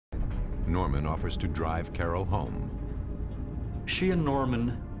Norman offers to drive Caorle home. She and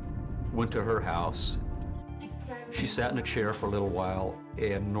Norman went to her house. She sat in a chair for a little while,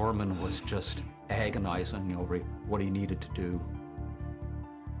 and Norman was just agonizing over what he needed to do.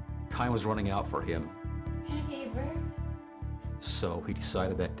 Time was running out for him. So he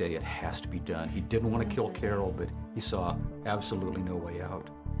decided that day it has to be done. He didn't want to kill Caorle, but he saw absolutely no way out.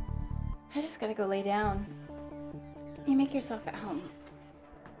 I just gotta go lay down. You make yourself at home.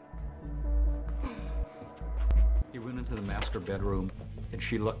 He went into the master bedroom, and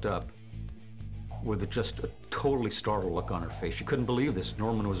she looked up with just a totally startled look on her face. She couldn't believe this.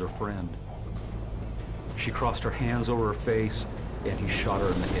 Norman was her friend. She crossed her hands over her face, and he shot her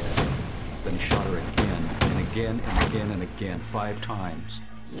in the head. Then he shot her again, and again, and again, and again, 5 times.